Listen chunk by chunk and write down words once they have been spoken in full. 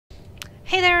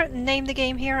Hey there,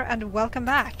 NameTheGame here, and welcome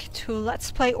back to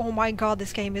Let's Play. Oh my god,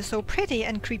 this game is so pretty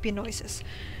and creepy noises.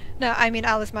 No, I mean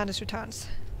Alice Madness Returns.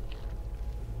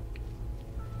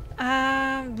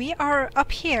 We are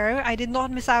up here. I did not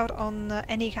miss out on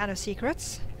any kind of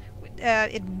secrets.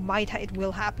 It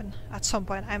will happen at some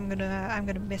point. I'm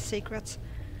gonna miss secrets.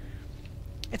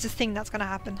 It's a thing that's gonna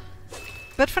happen.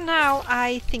 But for now,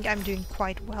 I think I'm doing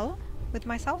quite well with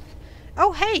myself.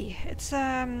 Oh hey, it's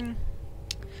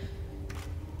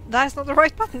That's not the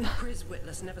right button. Chris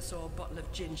Witless never saw a bottle of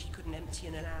gin she couldn't empty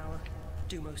in an hour.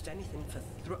 Do most anything for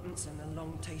thruppence and a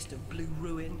long taste of blue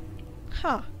ruin.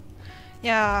 Huh.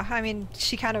 Yeah, I mean,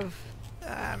 she kind of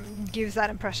gives that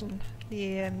impression,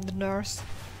 the nurse.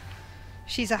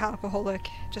 She's a alcoholic,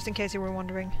 just in case you were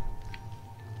wondering.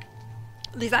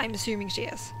 At least I'm assuming she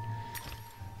is.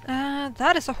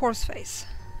 That is a horse face.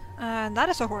 That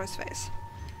is a horse face.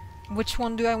 Which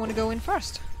one do I want to go in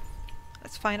first?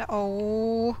 Let's find out.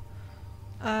 Oh,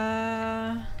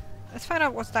 let's find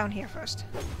out what's down here first.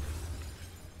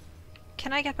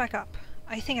 Can I get back up?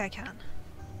 I think I can.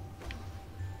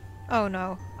 Oh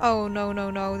no! Oh no! No!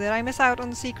 No! Did I miss out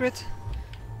on the secret?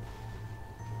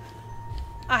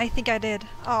 I think I did.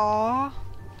 Aww.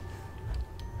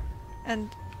 And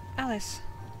Alice,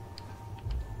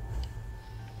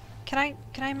 can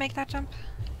I make that jump?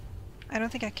 I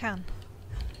don't think I can.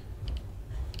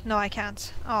 No, I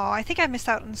can't. Oh, I think I missed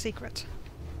out on the secret.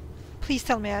 Please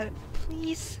tell me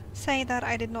please say that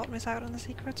I did not miss out on the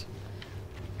secret.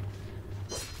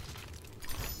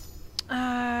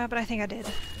 But I think I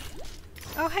did.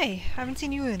 Oh hey, haven't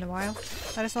seen you in a while.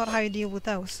 That is not how you deal with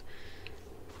those.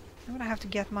 I'm gonna have to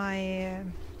get my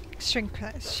shrink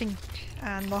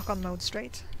and lock-on mode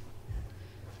straight.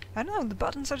 I don't know, the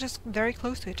buttons are just very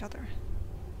close to each other.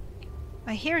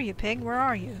 I hear you, pig. Where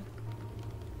are you?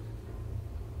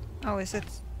 Oh, is it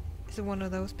one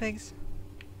of those pigs?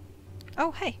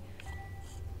 Oh, hey!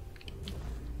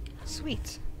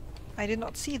 Sweet. I did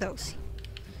not see those.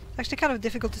 It's actually kind of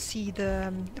difficult to see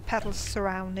the petals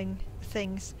surrounding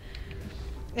things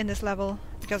in this level,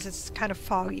 because it's kind of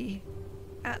foggy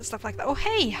and stuff like that. Oh,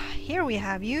 hey! Here we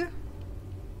have you!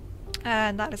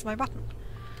 And that is my button.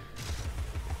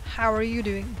 How are you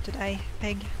doing today,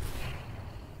 pig?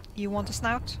 You want a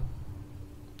snout?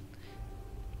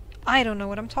 I don't know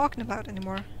what I'm talking about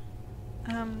anymore.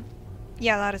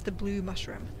 Yeah, that is the blue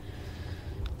mushroom.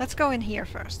 Let's go in here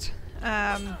first.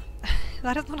 That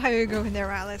is not how you go in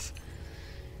there, Alice.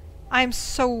 I'm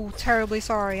so terribly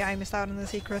sorry I missed out on the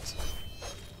secret.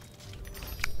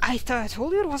 I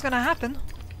told you it was gonna happen.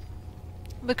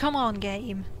 But come on,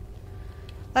 game.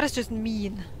 That is just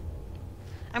mean.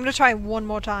 I'm gonna try one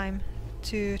more time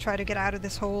to try to get out of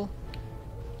this hole.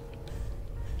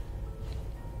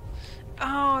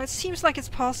 Oh, it seems like it's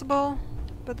possible,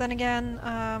 but then again,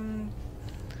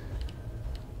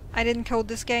 I didn't code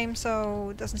this game,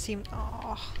 so it doesn't seem.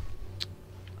 Oh,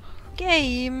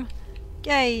 game,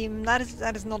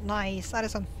 that is not nice. That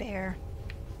is unfair.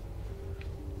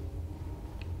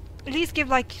 At least give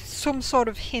like some sort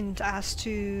of hint as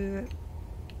to.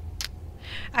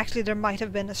 Actually, there might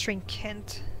have been a shrink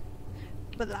hint,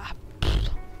 but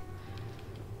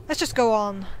let's just go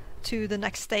on to the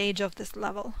next stage of this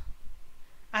level.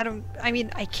 I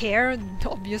mean, I care,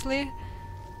 obviously.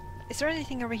 Is there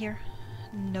anything over here?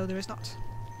 No, there is not.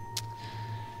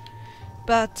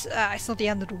 But, it's not the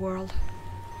end of the world.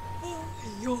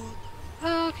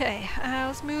 Okay,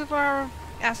 let's move our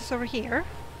asses over here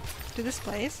to this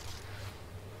place.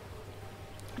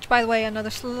 Which, by the way, another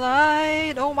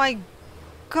slide. Oh my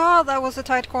god, that was a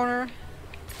tight corner.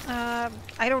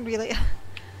 I don't really...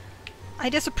 I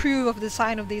disapprove of the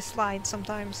design of these slides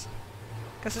sometimes.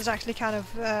 Because it's actually kind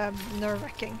of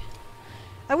nerve-wracking.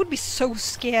 I would be so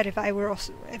scared if I were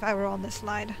on this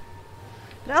slide.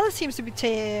 But Alice seems to be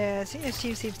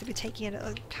seems to be taking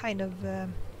it kind of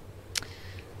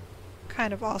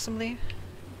awesomely,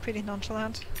 pretty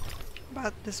nonchalant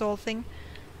about this whole thing.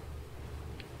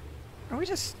 Are we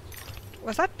just?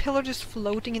 Was that pillar just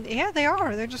floating in the air? Yeah, they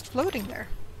are. They're just floating there.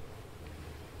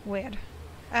 Weird.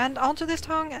 And onto this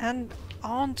tongue, and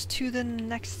on to the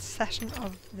next session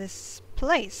of this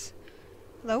place.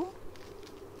 Hello?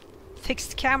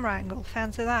 Fixed camera angle.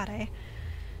 Fancy that, eh?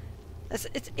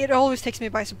 It always takes me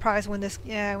by surprise when this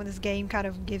game kind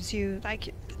of gives you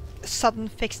like a sudden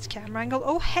fixed camera angle.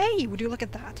 Oh hey, would you look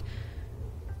at that?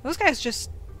 Those guys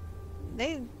just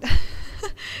they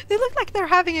they look like they're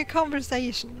having a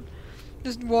conversation,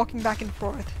 just walking back and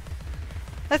forth.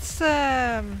 Let's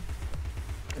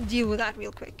deal with that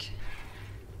real quick.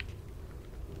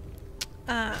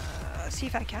 See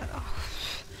if I can. Oh.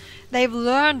 They've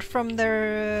learned from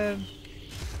their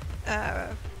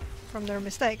from their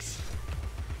mistakes.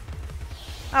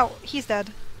 Oh, he's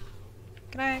dead.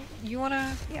 Can I... you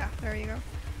wanna... yeah, there you go.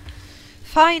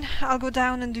 Fine, I'll go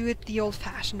down and do it the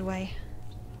old-fashioned way.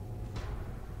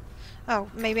 Oh,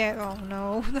 maybe I... oh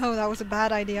no, no, that was a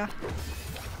bad idea.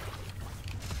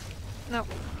 No.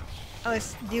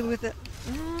 Let's deal with it.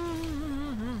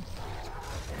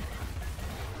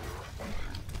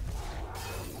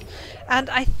 And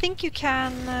I think you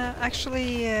can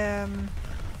actually...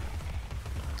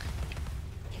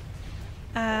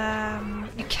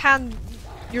 you can...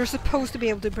 you're supposed to be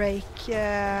able to break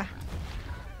the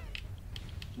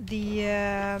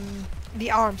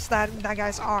arms, that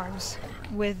guy's arms,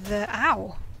 with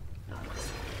ow,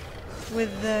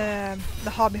 with the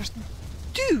hobby horse.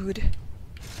 Dude,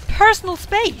 personal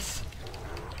space.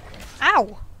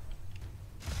 Ow.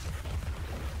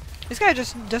 This guy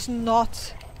just does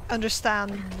not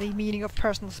understand the meaning of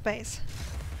personal space.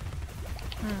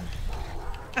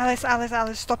 Alice, Alice,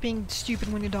 Alice, stop being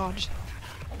stupid when you dodge.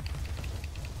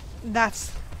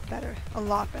 That's better. A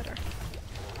lot better.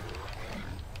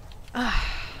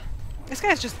 This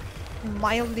guy's just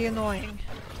mildly annoying.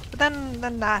 But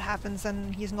then that happens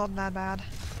and he's not that bad.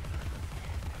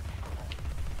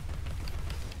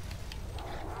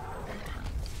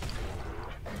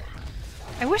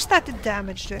 I wish that did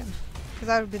damage to him, because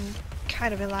that would have been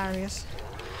kind of hilarious.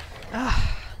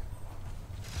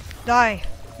 Die!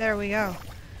 There we go.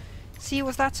 See,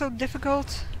 was that so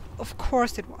difficult? Of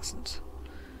course it wasn't.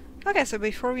 Okay, so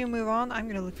before we move on, I'm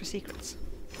gonna look for secrets.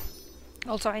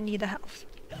 Also, I need a health.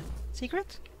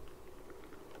 Secret?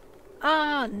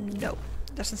 No.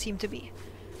 Doesn't seem to be.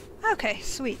 Okay,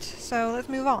 sweet. So, let's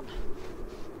move on.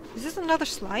 Is this another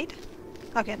slide?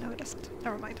 Okay, no it isn't.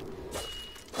 Never mind.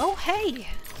 Oh, hey!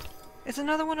 It's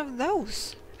another one of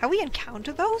those. Have we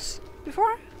encountered those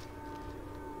before?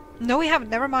 No, we haven't.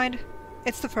 Never mind.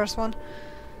 It's the first one.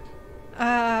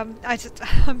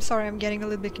 I'm sorry, I'm getting a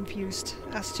little bit confused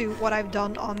as to what I've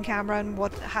done on camera and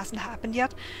what hasn't happened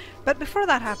yet. But before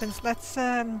that happens, let's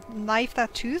knife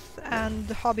that tooth and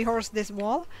hobby horse this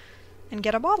wall and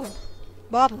get a bottle.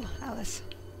 Bottle, Alice.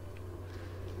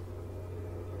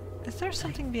 Is there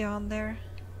something beyond there?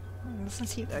 Doesn't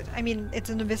seem... I mean, it's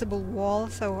an invisible wall,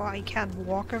 so I can't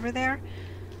walk over there.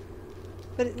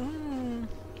 But it,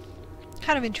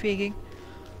 kind of intriguing.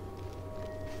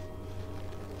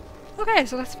 Okay,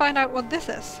 so let's find out what this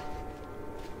is.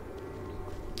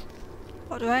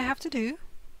 What do I have to do?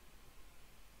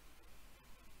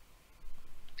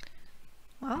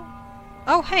 Well...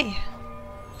 oh, hey!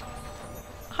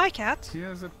 Hi, cat!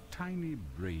 Here's a tiny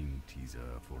brain teaser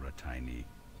for a tiny...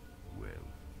 well,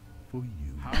 for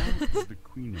you. How is the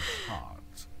Queen of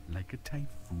Hearts like a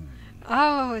typhoon?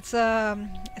 Oh, it's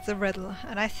a riddle,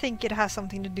 and I think it has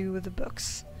something to do with the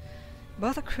books.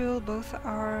 Both are cruel, both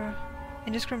are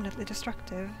indiscriminately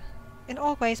destructive in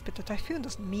all ways, but the typhoon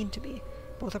doesn't mean to be.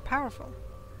 Both are powerful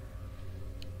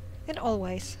in all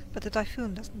ways, but the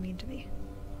typhoon doesn't mean to be.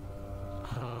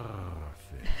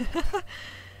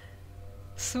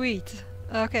 Sweet.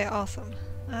 Okay, awesome.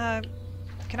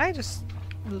 Can I just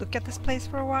look at this place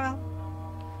for a while?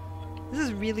 This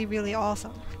is really, really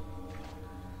awesome.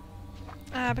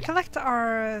 We collect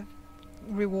our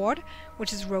reward,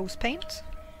 which is rose paint.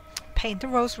 Paint the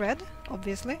rose red,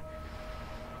 obviously.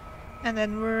 And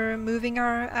then we're moving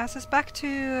our asses back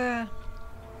to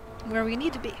where we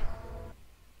need to be.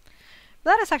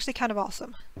 That is actually kind of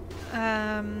awesome.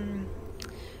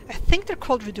 I think they're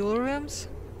called Redula rooms.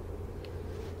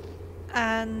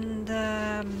 And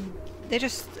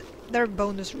they're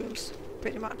bonus rooms,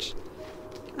 pretty much.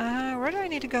 Where do I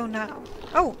need to go now?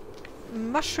 Oh!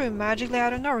 Mushroom magically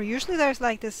out of nowhere. Usually there's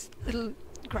like this little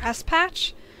grass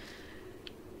patch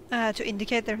to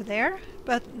indicate they're there,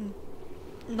 but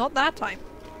not that time.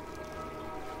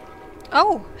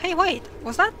 Oh! Hey, wait!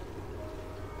 Was that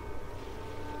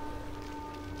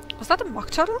a mock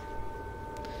turtle?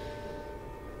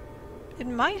 It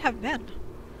might have been.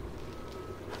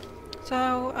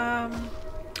 So,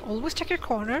 always check your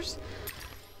corners.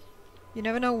 You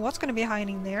never know what's gonna be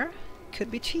hiding there. Could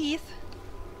be teeth.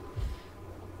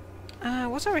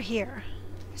 What's over here?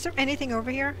 Is there anything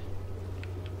over here?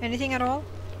 Anything at all?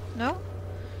 No?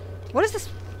 What is this?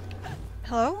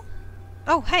 Hello?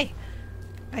 Oh, hey!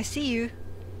 I see you.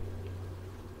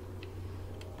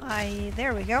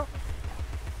 There we go.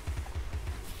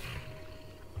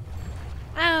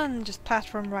 And just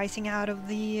platform rising out of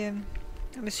the...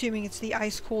 I'm assuming it's the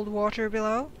ice-cold water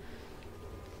below.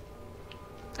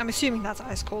 I'm assuming that's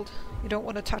ice-cold. You don't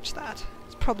want to touch that.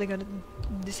 It's probably going to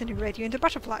disintegrate you into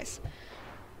butterflies.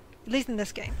 At least in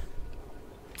this game.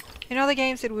 In other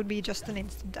games it would be just an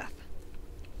instant death.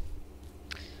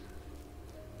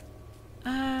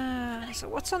 So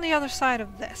what's on the other side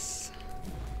of this?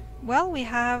 Well, we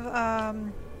have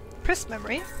Prism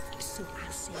memory. So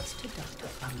I says to Dr.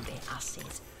 Fundy, I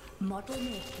says, model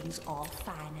making's all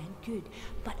fine and good,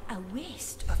 but a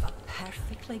waste of a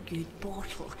perfectly good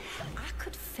bottle. I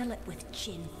could fill it with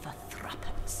gin for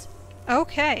threepence.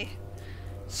 Okay.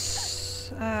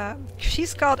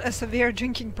 She's got a severe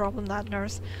drinking problem, that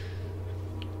nurse.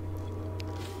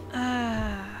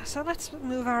 So let's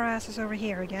move our asses over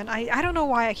here again. I don't know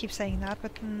why I keep saying that,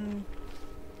 but...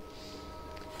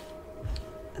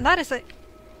 That is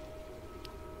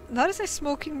a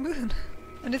smoking moon.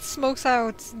 And it smokes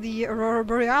out the Aurora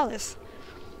Borealis.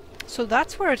 So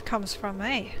that's where it comes from,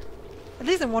 eh? At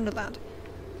least in Wonderland.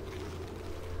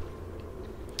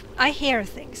 I hear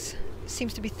things.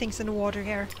 Seems to be things in the water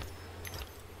here.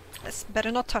 Let's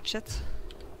better not touch it.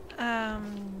 I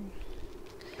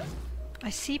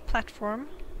see platform.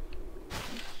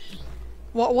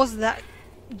 What was that?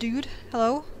 Dude?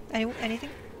 Hello? Anything?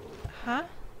 Huh?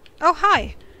 Oh,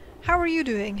 hi! How are you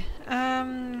doing?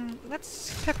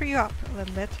 Let's pepper you up a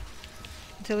little bit.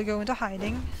 Until you go into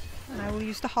hiding. And I will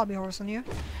use the hobby horse on you.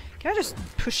 Can I just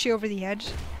push you over the edge?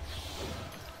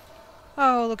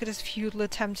 Oh, look at his futile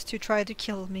attempt to try to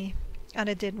kill me. And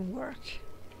it didn't work.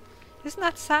 Isn't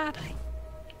that sad?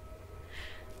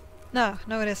 No,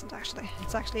 it isn't actually.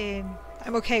 It's actually...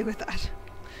 I'm okay with that.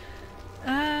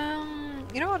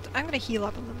 You know what? I'm gonna heal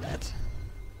up a little bit.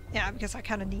 Yeah, because I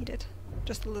kinda need it.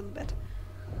 Just a little bit.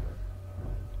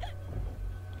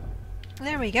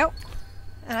 There we go.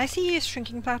 And I see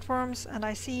shrinking platforms, and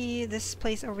I see this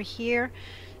place over here.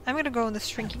 I'm gonna go on the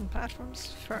shrinking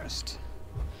platforms first.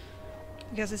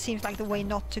 Because it seems like the way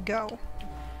not to go.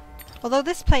 Although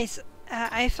this place,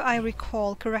 if I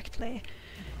recall correctly,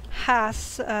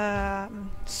 has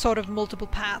sort of multiple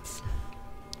paths.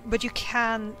 But you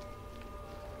can,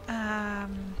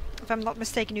 if I'm not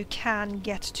mistaken, you can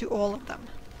get to all of them.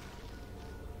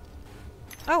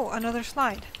 Oh, another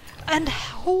slide. And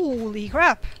holy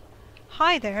crap!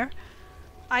 Hi there.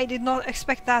 I did not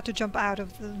expect that to jump out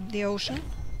of the ocean.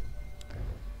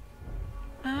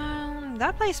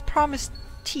 That place promised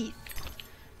teeth.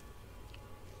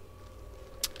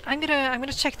 I'm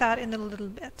gonna check that in a little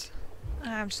bit.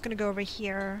 I'm just gonna go over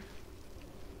here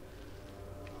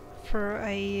for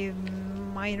a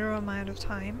minor amount of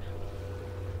time.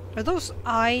 Are those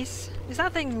eyes? Is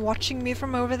that thing watching me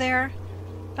from over there?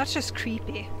 That's just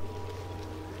creepy.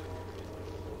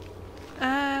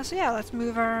 So yeah, let's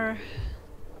move our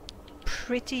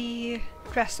pretty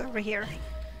dress over here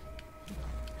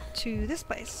to this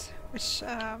place, which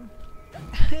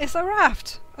is a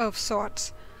raft of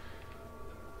sorts.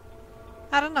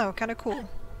 I don't know, kind of cool.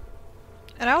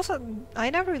 And I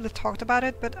never really talked about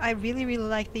it, but I really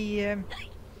like the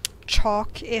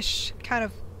chalk-ish kind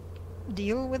of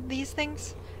deal with these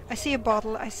things. I see a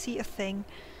bottle, I see a thing.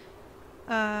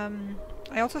 I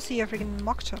also see a freaking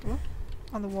mock turtle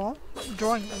on the wall,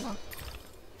 drawing them up.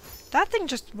 That thing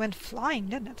just went flying,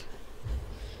 didn't it?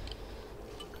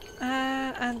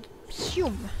 And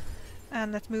zoom.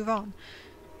 And let's move on.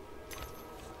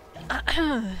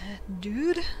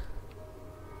 Dude.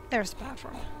 There's the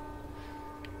platform.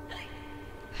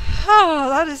 Oh,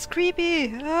 that is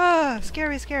creepy! Ah,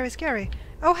 scary, scary, scary.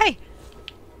 Oh, hey!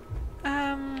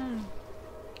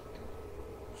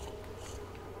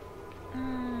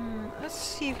 Let's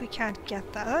see if we can't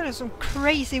get that. That is some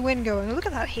crazy wind going. Look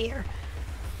at that hair.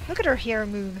 Look at her hair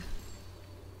move.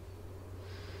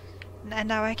 And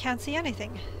now I can't see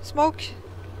anything. Smoke!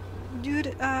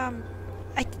 Dude, I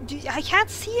can't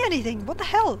see anything! What the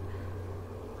hell?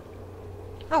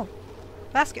 Oh.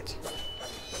 Basket.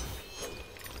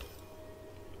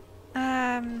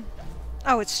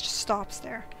 Oh, it just stops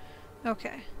there.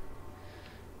 Okay.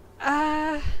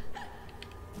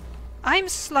 I'm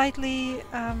slightly,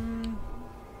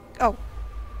 oh.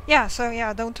 Yeah, so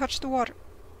yeah, don't touch the water.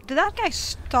 Did that guy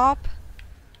stop?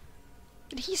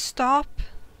 Did he stop?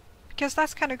 Because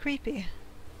that's kind of creepy.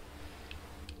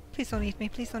 Please don't eat me,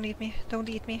 please don't eat me. Don't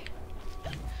eat me.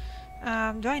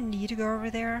 Do I need to go over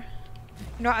there?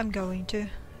 You know, I'm going to.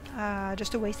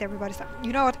 Just to waste everybody's time.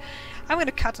 You know what? I'm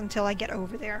gonna cut until I get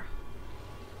over there.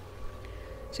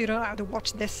 So you don't have to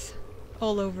watch this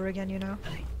all over again, you know?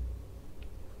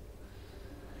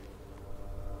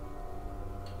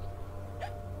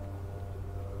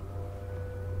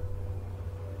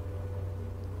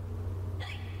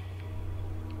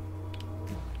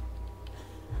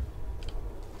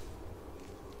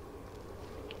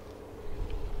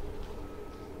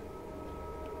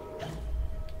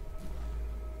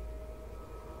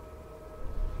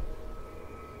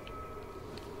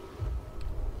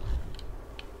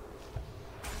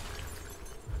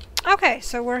 Okay,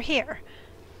 so we're here.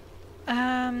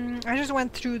 I just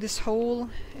went through this hole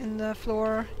in the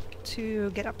floor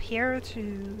to get up here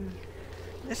to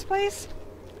this place.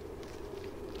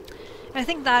 And I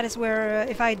think that is where,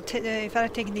 if I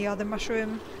had taken the other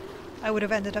mushroom, I would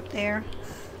have ended up there.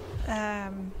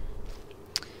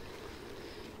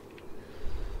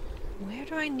 Where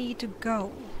do I need to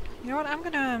go? You know what? I'm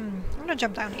gonna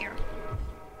jump down here.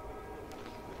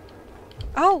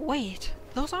 Oh wait,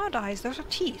 those aren't eyes. Those are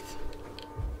teeth.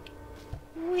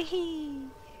 Wee!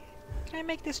 Can I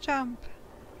make this jump?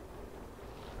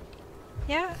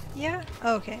 Yeah, yeah.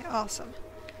 Okay, awesome.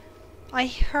 I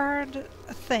heard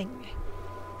a thing.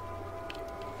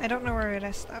 I don't know where it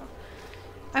is though.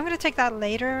 I'm gonna take that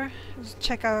later. Just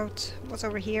check out what's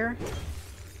over here.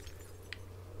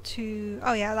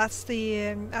 Oh yeah, that's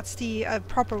the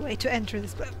proper way to enter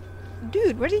this.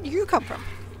 Dude, where did you come from?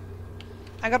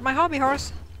 I got my hobby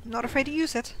horse. I'm not afraid to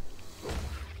use it.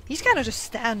 He's kind of just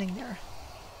standing there.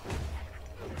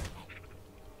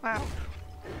 Wow.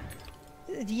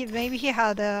 Maybe he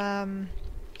had a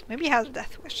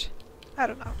death wish. I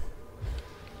don't know.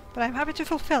 But I'm happy to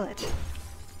fulfill it.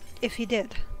 If he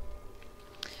did.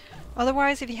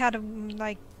 Otherwise, if he had a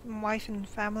like wife and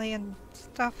family and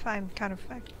stuff, I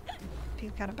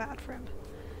feel kind of bad for him.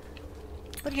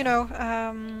 But you know,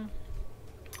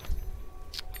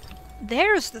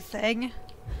 there's the thing.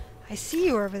 I see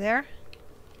you over there.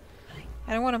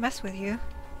 I don't want to mess with you.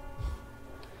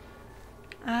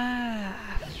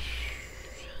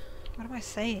 What am I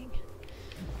saying?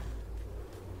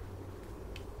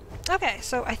 Okay,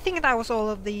 so I think that was all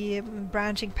of the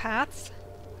branching paths.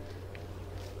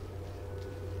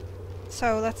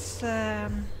 So let's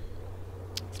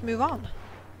move on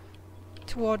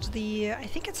towards the. I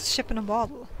think it's a ship in a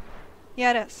bottle.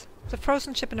 Yeah, it is. It's a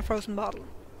frozen ship in a frozen bottle.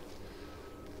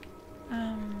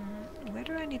 Where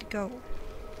do I need to go?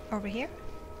 Over here?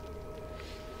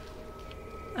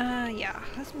 Yeah.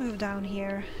 Let's move down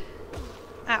here.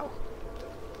 Ow.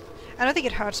 I don't think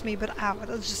it hurts me, but ow, it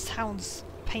just sounds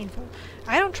painful.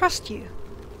 I don't trust you.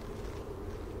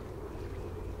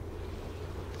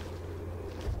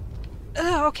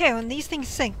 Okay, when these things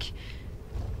sink.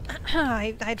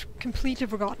 I'd completely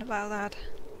forgotten about that.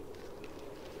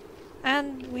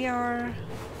 And we are...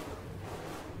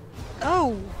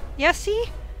 Oh! Yeah, see?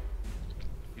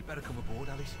 You better come aboard,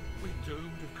 Alice. We're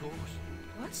doomed, of course.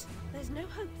 What? There's no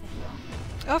hope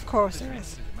then? Of course there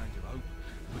is. There's a amount of hope,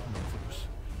 but not for us.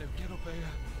 Now get up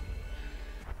here.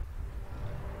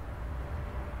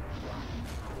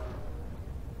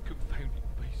 Confounded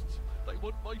beasts. They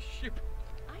want my ship.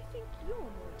 I think you're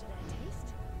more to their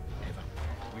taste. Never.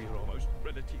 We're almost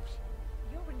relatives.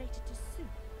 You're related to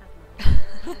Soup,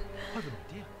 Admiral. I've an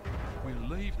idea.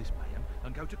 We'll leave this mayhem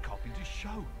and go to Carpenter's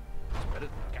show. It's better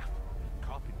than Gaff.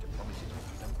 Carpenter promises if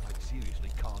we don't take seriously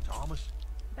can't harm us.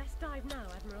 Best dive now,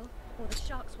 Admiral, or the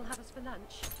sharks will have us for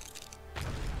lunch.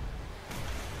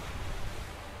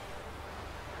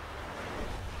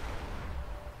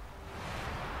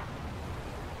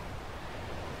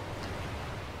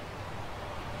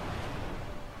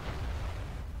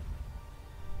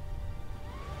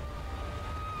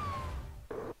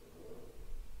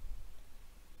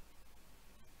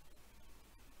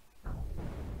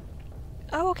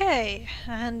 Okay,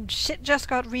 and shit just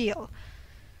got real.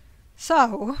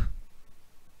 So,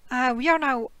 we are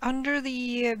now under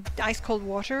the ice-cold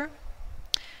water,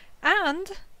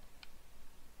 and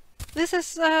this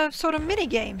is a sort of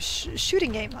mini-game,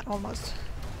 shooting game, almost.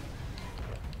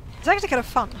 It's actually kind of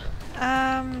fun.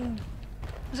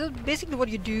 So basically what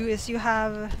you do is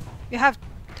I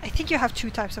think you have two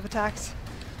types of attacks.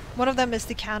 One of them is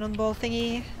the cannonball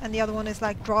thingy, and the other one is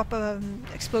like drop an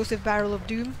explosive barrel of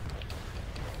doom.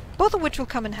 Both of which will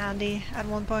come in handy at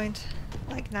one point,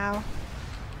 like now.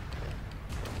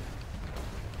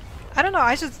 I don't know,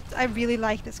 I really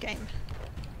like this game.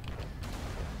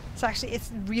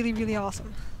 It's really, really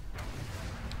awesome.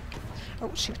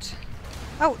 Oh shoot.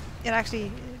 Oh, it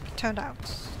actually turned out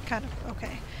kind of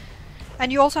okay.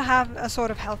 And you also have a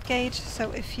sort of health gauge, so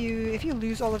if you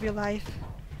lose all of your life,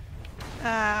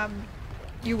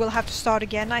 you will have to start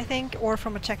again, I think, or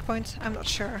from a checkpoint, I'm not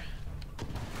sure.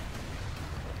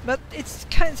 But it's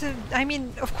kind of, I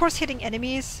mean, of course hitting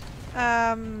enemies,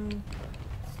 game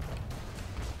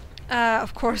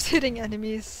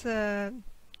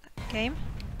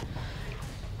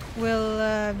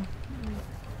will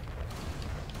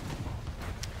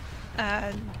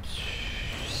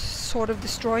sort of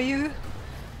destroy you.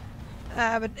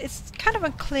 But it's kind of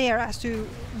unclear as to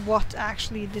what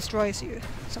actually destroys you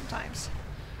sometimes.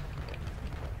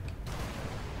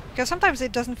 Because sometimes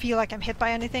it doesn't feel like I'm hit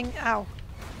by anything. Ow.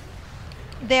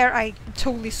 There I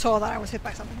totally saw that I was hit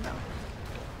by something now.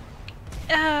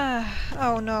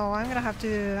 Oh no, I'm gonna have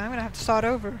to start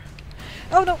over.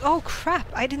 Oh no, oh crap,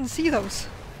 I didn't see those.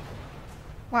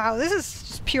 Wow, this is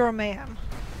just pure mayhem.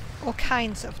 All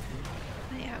kinds of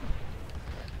mayhem.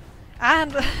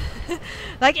 And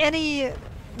like any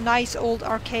nice old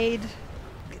arcade,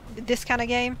 this kind of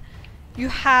game, you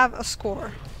have a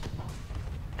score.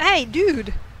 Hey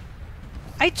dude!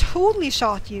 I totally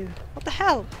shot you! What the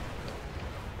hell?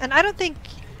 And I don't think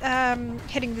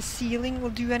hitting the ceiling will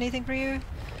do anything for you.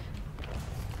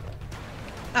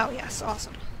 Oh yes,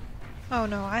 awesome. Oh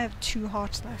no, I have 2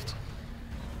 hearts left.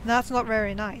 That's not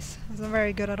very nice. That's not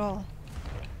very good at all.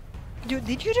 Dude,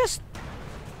 did you just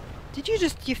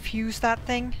defuse that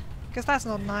thing? Because that's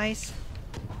not nice.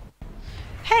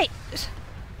 Hey!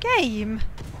 Game!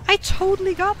 I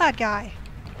totally got that guy!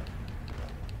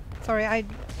 Sorry,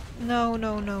 no.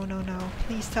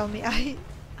 Please tell me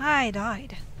I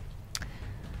died.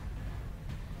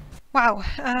 Wow,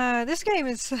 this game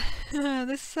is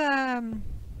this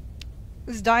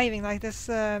diving, like this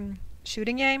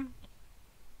shooting game,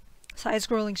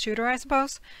 side-scrolling shooter, I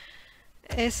suppose,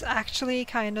 is actually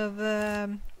kind of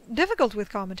difficult with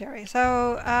commentary.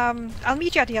 So I'll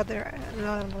meet you at the other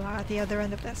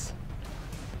end of this.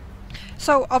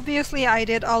 So obviously I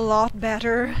did a lot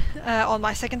better on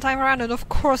my second time around, and of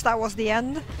course that was the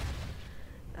end.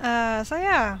 So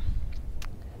yeah,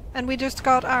 and we just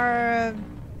got our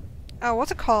oh,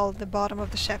 what's it called? The bottom of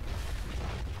the ship.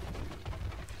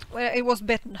 Well, it was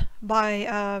bitten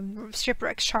by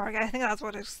shipwreck shark. I think that's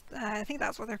what it's. I think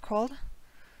that's what they're called.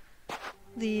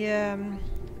 The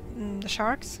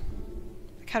sharks.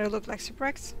 They kind of look like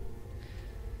shipwrecks.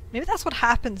 Maybe that's what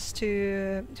happens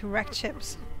to wrecked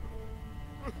ships.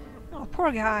 Oh,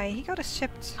 poor guy. He got his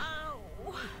ship. Ow!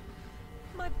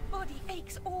 My body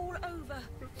aches all over.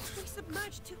 We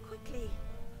submerged too quickly.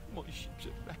 My ship's a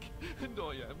wreck, and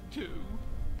I am too.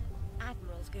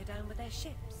 Admirals go down with their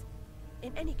ships.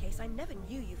 In any case, I never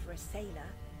knew you for a sailor.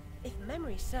 If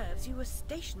memory serves, you were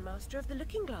station master of the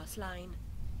Looking Glass line.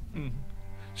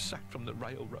 Sacked from the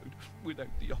railroad without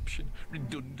the option.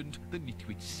 Redundant, the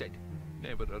nitwit said.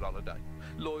 Never a holiday.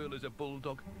 Loyal as a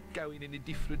bulldog. Going in a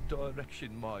different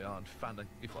direction, my Aunt Fanny,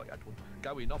 if I had one.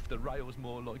 Going off the rails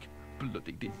more like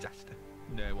bloody disaster.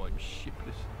 Now I'm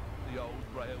shipless. The old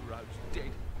railroad's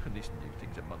dead, and this new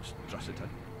thing's a monstrosity.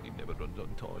 It never runs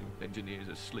on time. Engineers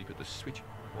asleep at the switch.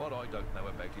 What I don't know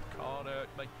about it can't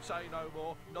hurt me. Say no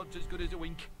more. Nod's as good as a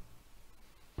wink.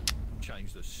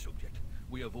 Change the subject.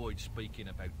 We avoid speaking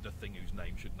about the thing whose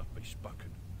name should not be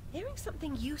spoken. Hearing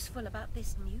something useful about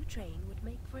this new train would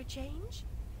make for a change.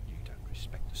 You don't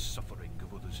respect the suffering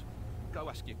of others. Go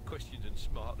ask your questions and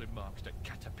smart remarks to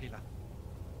Caterpillar.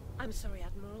 I'm sorry,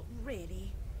 Admiral,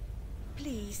 really.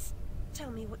 Please,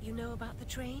 tell me what you know about the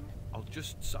train. I'll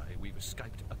just say we've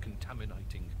escaped a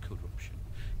contaminating corruption.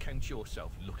 Count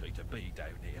yourself lucky to be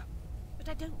down here. But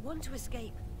I don't want to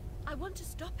escape. I want to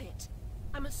stop it.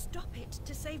 I must stop it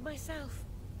to save myself.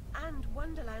 And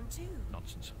Wonderland too.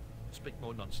 Nonsense. Speak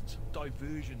more nonsense.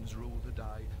 Diversions rule the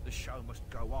day. The show must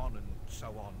go on and so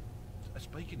on.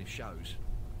 Speaking of shows...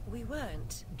 We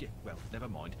weren't. Yeah, well, never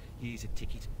mind. Here's a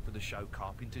ticket for the show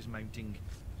Carpenter's mounting.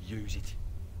 Use it.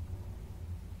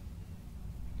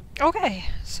 Okay,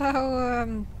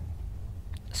 so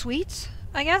sweets,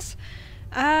 I guess,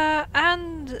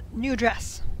 and new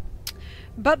dress.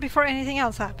 But before anything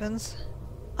else happens,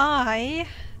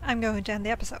 I'm going to end the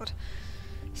episode.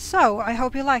 So, I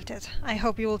hope you liked it. I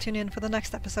hope you will tune in for the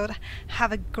next episode.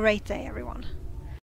 Have a great day, everyone.